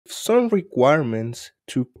some requirements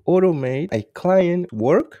to automate a client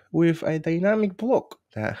work with a dynamic block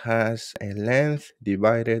that has a length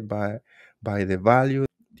divided by the value,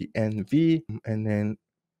 the NV, and then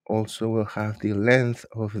also will have the length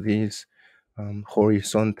of this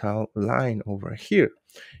horizontal line over here.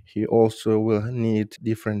 He also will need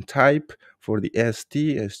different type for the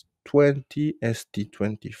ST, S20,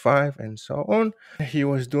 ST25, and so on. He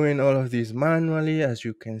was doing all of this manually, as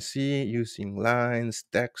you can see, using lines,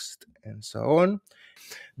 text, and so on.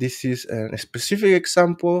 This is a specific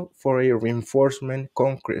example for a reinforcement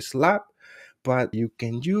concrete slab, but you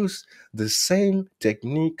can use the same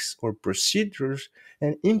techniques or procedures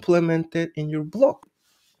and implement it in your block.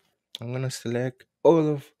 I'm going to select all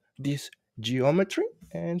of this geometry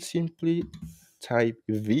and simply type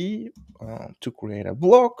V to create a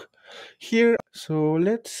block here. So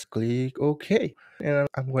let's click OK, and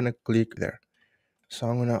I'm going to click there. So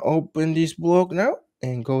I'm going to open this block now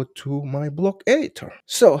and go to my block editor.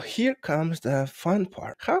 So here comes the fun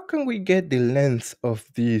part. How can we get the length of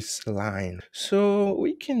this line? So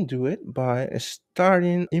we can do it by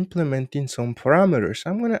starting implementing some parameters.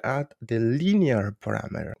 I'm going to add the linear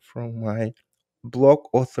parameter from my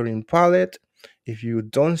block authoring palette. If you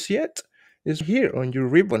don't see it, it's here on your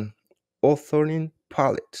ribbon, authoring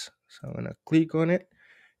palettes. So I'm going to click on it,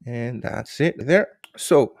 and that's it there.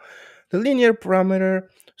 So the linear parameter,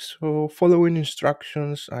 so following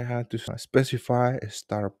instructions, I had to specify a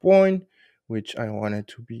start point, which I wanted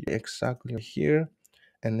to be exactly here.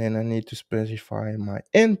 And then I need to specify my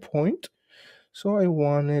endpoint. So I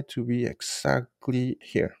want it to be exactly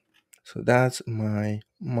here. So that's my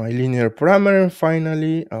linear parameter. And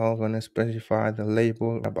finally, I'm going to specify the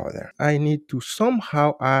label about there. I need to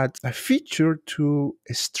somehow add a feature to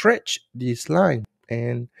stretch this line.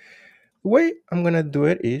 And the way I'm going to do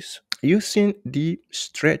it is using the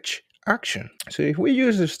stretch action. So if we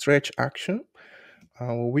use the stretch action,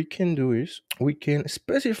 what we can do is we can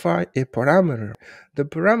specify a parameter. The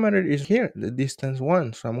parameter is here, the distance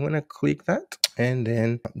 1. So I'm going to click that, and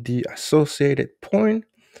then the associated point.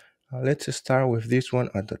 Let's start with this one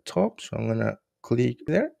at the top. So I'm going to click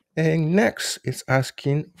there. And next, it's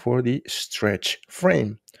asking for the stretch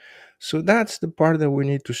frame. So that's the part that we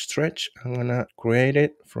need to stretch. I'm going to create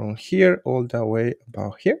it from here all the way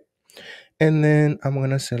about here. And then I'm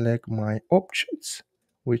going to select my objects,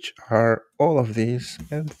 which are all of these,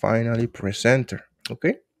 and finally press enter.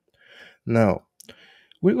 Okay. Now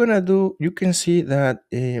we're going to do, you can see that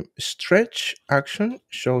a stretch action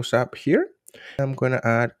shows up here. I'm going to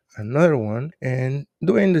add another one and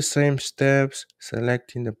doing the same steps,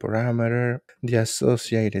 selecting the parameter, the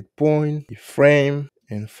associated point, the frame,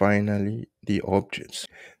 and finally the objects.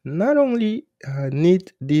 Not only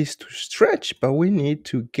need this to stretch, but we need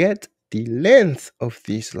to get the length of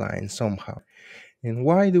this line somehow. And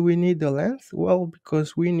why do we need the length? Well,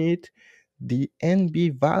 because we need the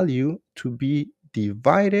NB value to be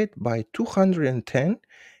divided by 210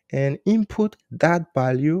 and input that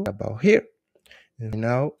value about here. And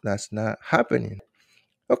now that's not happening.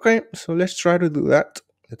 Okay, so let's try to do that.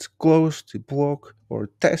 Let's close the block or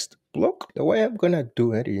test block. The way I'm gonna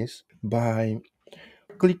do it is by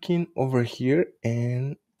clicking over here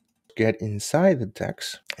and get inside the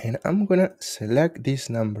text, and I'm gonna select this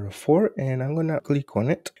number 4 and I'm gonna click on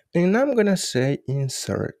it, and I'm gonna say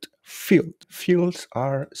insert field. Fields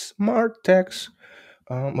are smart text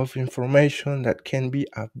of information that can be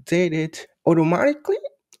updated automatically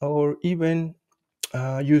or even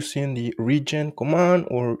using the regen command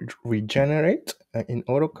or regenerate in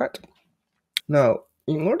AutoCAD. Now,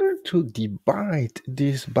 in order to divide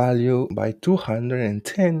this value by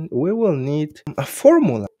 210, we will need a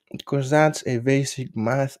formula because that's a basic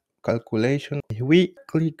math calculation. If we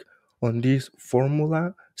click on this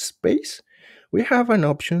formula space, we have an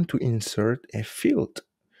option to insert a field.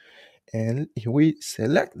 And if we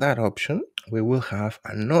select that option, we will have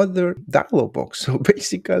another dialog box. So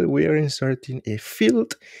basically, we are inserting a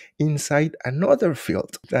field inside another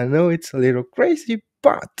field. I know it's a little crazy,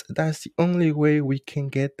 but that's the only way we can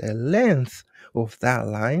get the length of that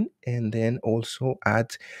line and then also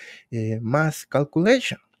add a math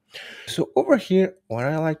calculation. So over here, what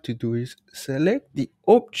I like to do is select the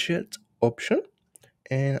object option,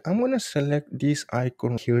 and I'm going to select this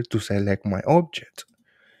icon here to select my object.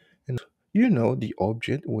 And the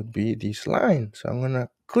object would be this line. So I'm going to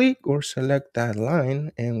click or select that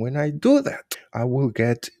line. And when I do that, I will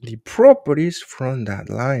get the properties from that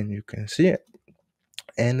line. You can see it.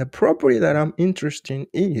 And the property that I'm interested in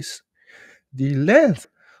is the length.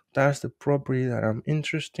 That's the property that I'm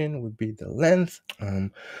interested in, would be the length.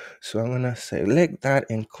 So I'm going to select that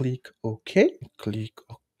and click OK. Click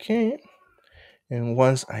OK. And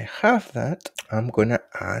once I have that, I'm gonna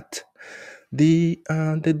add the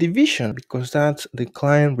division, because that's the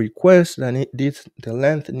client request that the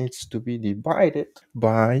length needs to be divided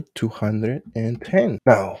by 210.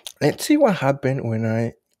 Now let's see what happened when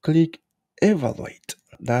I click evaluate.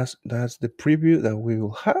 That's the preview that we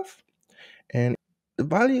will have, and the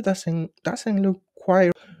value doesn't look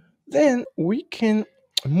quite. Then we can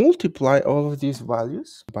multiply all of these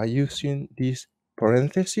values by using this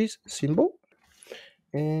parenthesis symbol,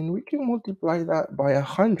 and we can multiply that by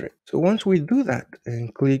 100. So once we do that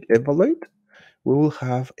and click evaluate, we will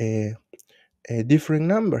have a different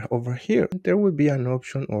number over here. There will be an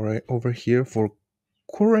option over here for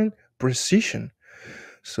current precision.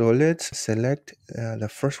 So let's select the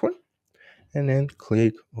first one and then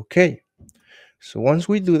click OK. So once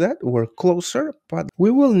we do that, we're closer, but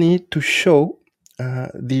we will need to show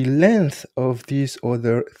the length of this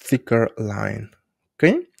other thicker line.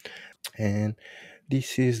 Okay, and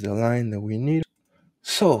this is the line that we need.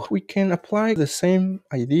 So we can apply the same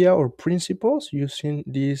idea or principles using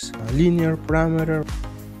this linear parameter.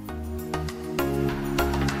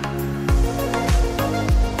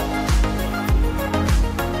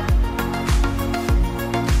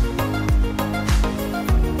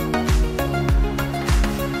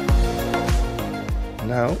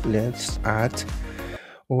 Now let's add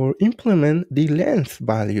or implement the length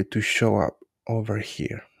value to show up over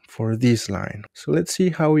here for this line. So let's see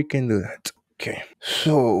how we can do that. Okay,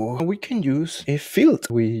 so we can use a field.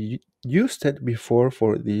 We used it before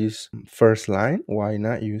for this first line. Why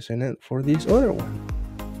not using it for this other one?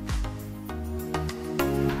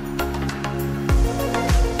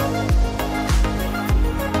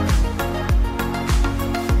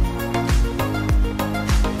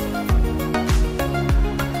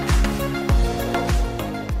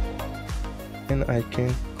 And I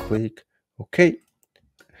can click OK.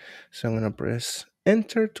 So I'm gonna press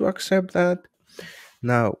enter to accept that.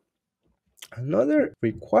 Now, another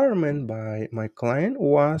requirement by my client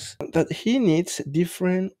was that he needs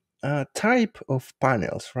different type of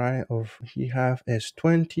panels, right? He have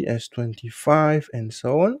S20, S25, and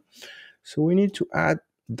so on. So we need to add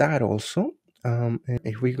that also. And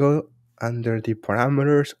if we go under the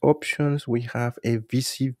parameters options, we have a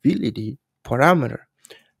visibility parameter.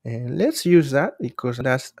 And let's use that because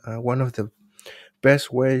that's one of the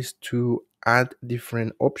best ways to add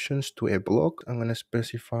different options to a block. I'm going to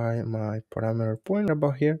specify my parameter point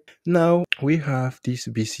about here. Now we have these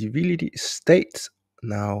visibility states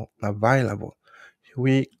now available. If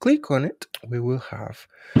we click on it, we will have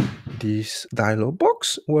this dialog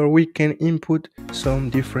box where we can input some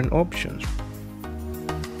different options.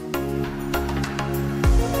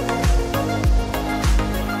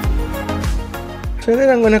 So then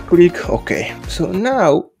I'm gonna click OK. So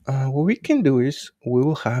now what we can do is we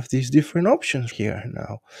will have these different options here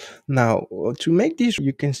now. To make this,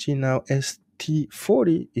 you can see now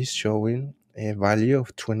ST40 is showing a value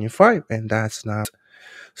of 25, and that's not.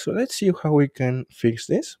 So let's see how we can fix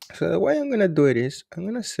this. So the way I'm gonna do it is I'm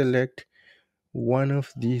gonna select one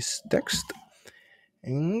of these text,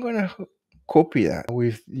 and I'm gonna copy that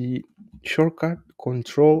with the shortcut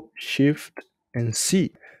Control Shift and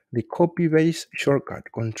C, the copy base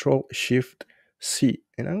shortcut Control Shift C,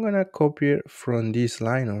 and I'm gonna copy it from this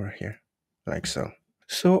line over here like so.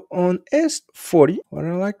 So on S40, what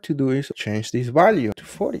I like to do is change this value to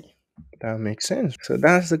 40. That makes sense. So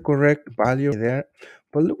that's the correct value there.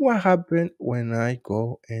 But look what happened when I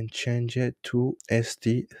go and change it to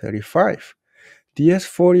ST35. The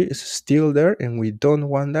S40 is still there and we don't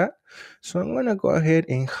want that. So I'm gonna go ahead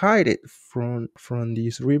and hide it from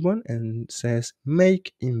this ribbon, and it says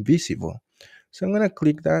make invisible. So I'm gonna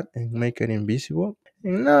click that and make it invisible.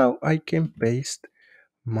 And now I can paste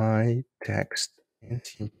my text and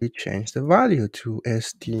simply change the value to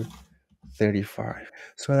ST35.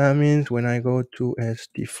 So that means when I go to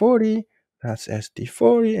ST40, that's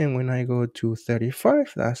ST40, and when I go to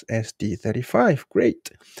 35, that's ST35. Great.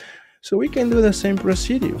 So we can do the same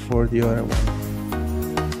procedure for the other one.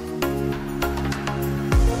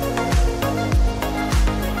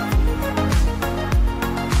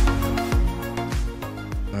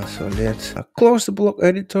 So let's close the block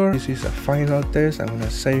editor. This is a final test. I'm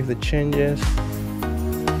gonna save the changes.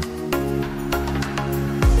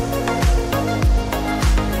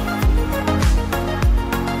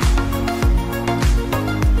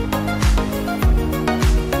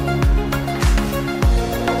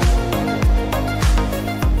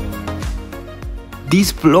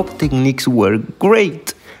 These block techniques were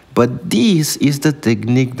great, but this is the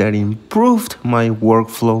technique that improved my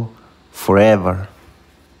workflow forever.